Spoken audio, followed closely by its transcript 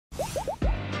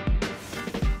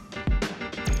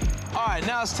right,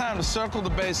 now it's time to circle the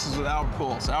bases with Albert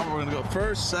Pujols. Albert, we're gonna go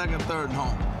first, second, third, and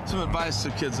home. Some advice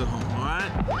to kids at home, all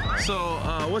right? So,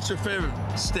 what's your favorite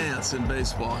stance in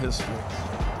baseball history?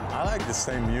 I like the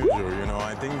same usual, you know.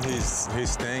 I think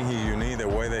his thing, you need the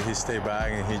way that he stayed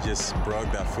back and he just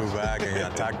broke that foot back and he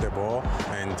attacked the ball.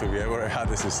 And to be able to have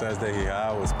the success that he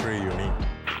had was pretty unique.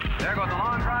 There goes a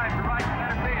long drive to right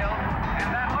center field,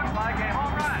 and that looks like a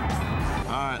home run.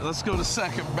 All right, let's go to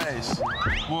second base.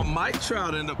 Will Mike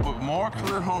Trout end up with more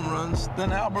career home runs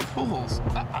than Albert Pujols?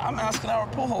 I'm asking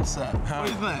Albert Pujols that. What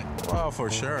do you think? Well, for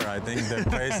sure. I think the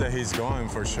pace that he's going,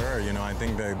 for sure. You know, I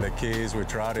think the key is with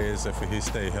Trout is if he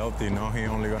stay healthy, no, he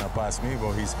only gonna pass me,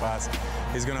 but he's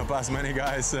gonna pass many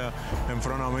guys in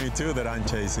front of me too that I'm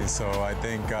chasing. So I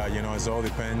think, you know, it all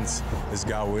depends. Is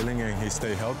God willing and he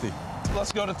stay healthy.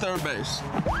 Let's go to third base.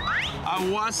 I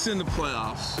watched in the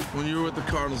playoffs when you were with the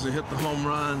Cardinals, you hit the home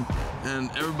run, and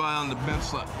everybody on the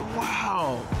bench like,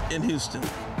 wow, in Houston.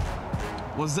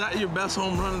 Was that your best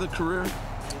home run of the career?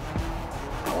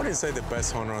 I wouldn't say the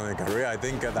best home run in the career. I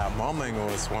think at that moment it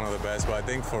was one of the best, but I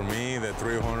think for me, the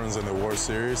 3 home runs in the World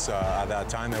Series, at that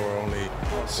time there were only...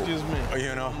 Excuse me.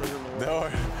 You know,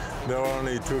 there were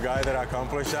only 2 guys that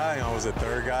accomplished that, and I was the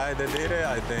 3rd guy that did it.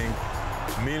 I think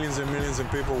millions and millions of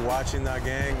people watching that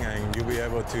game, and you'll be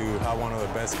able to have one of the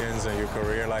best games in your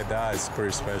career like that. It's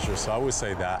pretty special, so I would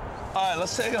say that. All right,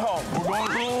 let's take it home. We're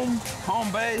going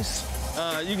home base.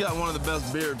 You got one of the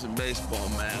best beards in baseball,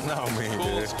 man. No, me,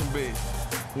 cool as can be.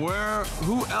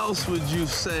 Who else would you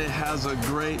say has a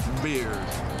great beard?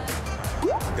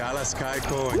 Dallas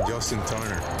Keuchel and Justin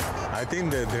Turner. I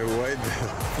think that the way the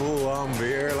full-on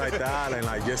beard like that and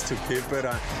like just to keep it,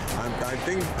 I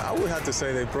think I would have to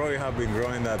say they probably have been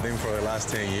growing that thing for the last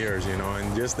 10 years, you know,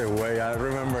 and just the way I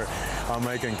remember I'm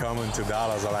making comment to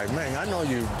Dallas, I'm like, man, I know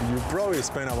you probably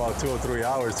spent about 2 or 3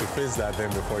 hours to fix that thing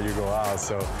before you go out.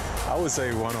 So I would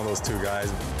say one of those 2 guys.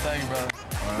 Thank you, brother.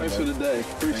 Thanks for the day.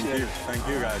 Appreciate it. Thank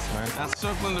you guys, man. That's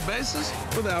Circling the Bases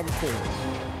with Albert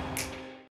Pujols.